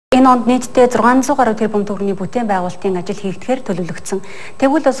Энэ онд нийтдээ 600 гаруй тэрбум төгрөгийн бүтээн байгуулалтын ажил хийгдэхээр төлөвлөгдсөн.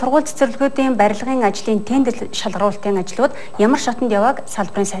 Тэгвэл сургууль цэцэрлэгүүдийн барилгын ажлын тендер шалгаруулалтын ажлууд ямар шатанд явааг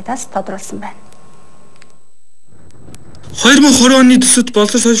салбарын сайтаас тодруулсан байна. 2020 оны төсөвт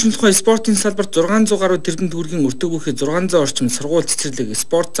боловсрол хойшлуулахын спортын салбарт 600 гаруй тэрбум төгрөгийн өртөг бүхий 600 орчим сургууль цэцэрлэг,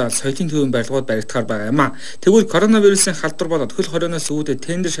 спорт зал, соёлын төвийн барилгууд баригдахаар байгаа юм а. Тэгвэл коронавирусын халдвар болоод хөл хорионоос үүдээ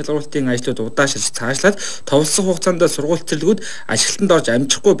тендер шалгаруулалтын ажлууд удаашрж цаашлаад товлсон хугацаанд сургууль цэцэрлэгүүд ажилтнанд орж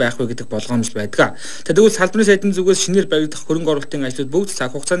амжихгүй байх вэ гэдэг болгоомжл байдаг. Тэгвэл салбарын сайдын зүгээс шинээр баригдах хөрөнгө оруулалтын ажлууд бүгд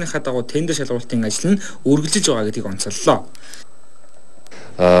цаг хугацааныхаа дагуу тендер шалгаруулалтын ажил нь үргэлжилж байгаа гэдгийг онцоллоо.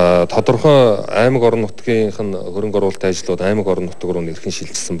 Тодорхой аймаг орон нутгийнх нь хөрөнгө оруулалтын ажлууд аймаг орон нутг руу нэрхэн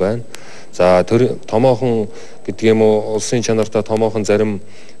шилжсэн байна. За томоохон гэдэг юм уу улсын чанартай томоохон зарим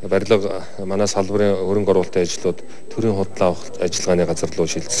барилга манай салбарын хөрөнгө оруулалтын ажлууд төрийн худалдаа авах ажиллагааны газар руу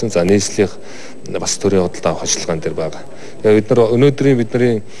шилжсэн. За нийслэлийн бас төрийн худалдаа авах ажиллагаан дээр байгаа. Тэгээ бид нар өнөөдрийн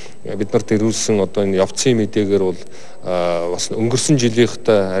бид нарт ирүүлсэн одоо энэ явцын мэдээгээр бол бас өнгөрсөн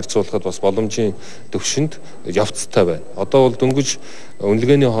жилийнхтэй харьцуулахад бас боломжийн төвшөнд явцтай байна. Одоо бол дөнгөж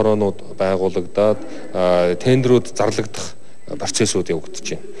үнэлгээний хороонууд байгуулагдаад тендерүүд зарлагдах процессууд явагдаж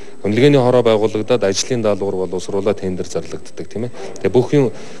байна. Үнэлгээний хороо байгуулагдаад ажлын даалгавар боловсруулаад тендер зарлагддаг тийм ээ. Тэгээ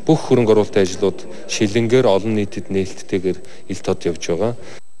бүх хөрөнгө оруулалтын ажлууд шилэнгээр олон нийтэд нээлттэйгээр ил тод явж байгаа.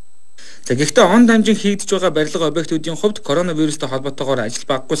 За гэхдээ он дамжин хийгдэж байгаа барилга объектуудын хувьд коронавирустай холбоотойгоор ажил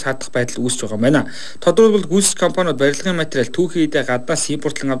баггүй саадах байдал үүсэж байгаа юм байна. Тодорхойлбол гүйцэтгэх компаниуд барилгын материал түүхийдээ гаднаас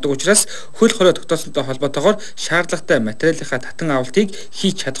импортлон авдаг учраас хөл хорой тогтоосонтой холбоотойгоор шаардлагатай материалынхаа татан авалтыг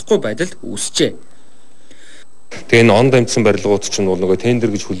хийж чадахгүй байдал үүсжээ. Тэгээ энэ он дамжсан барилгууд чинь бол нөгөө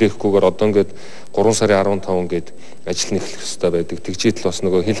тендер гэж хүлээхгүйгээр одоо ингээд 3 сарын 15 гээд ажил нь эхлэх ёстой байдаг. Тэгжээтэл бас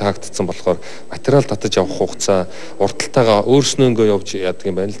нөгөө хил хаагдсан болохоор материал татаж авах хугацаа урталтайгаа өөрснөө ингээд явж яадаг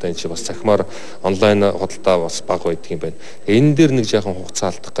юм байна л да. Энэ чинь бас цахимаар онлайн худалдаа бас бага байдаг юм байна. Энэ дээр нэг жаахан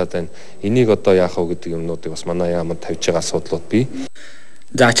хугацаа алдах гэдэг байна. Энийг одоо яах вэ гэдэг юмнуудыг бас манай яамд тавьж байгаа асуудлууд бий.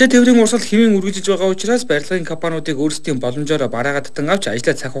 За ачаа тээврийн урсгал хэвэн үргэлжиж байгаа учраас барилгын компаниудыг өөрсдийн боломжоор бараагаад татан авч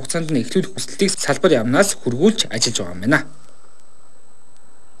ажлаа цаг хугацаанд нь эхлүүлэх хүсэлтийг салбар яамнаас хүргүүлж ажиллаж байгаа юм байна.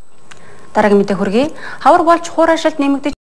 Дараагийн мэдээ хүргэе. Хавар болж хуурашилт нэмэгдэж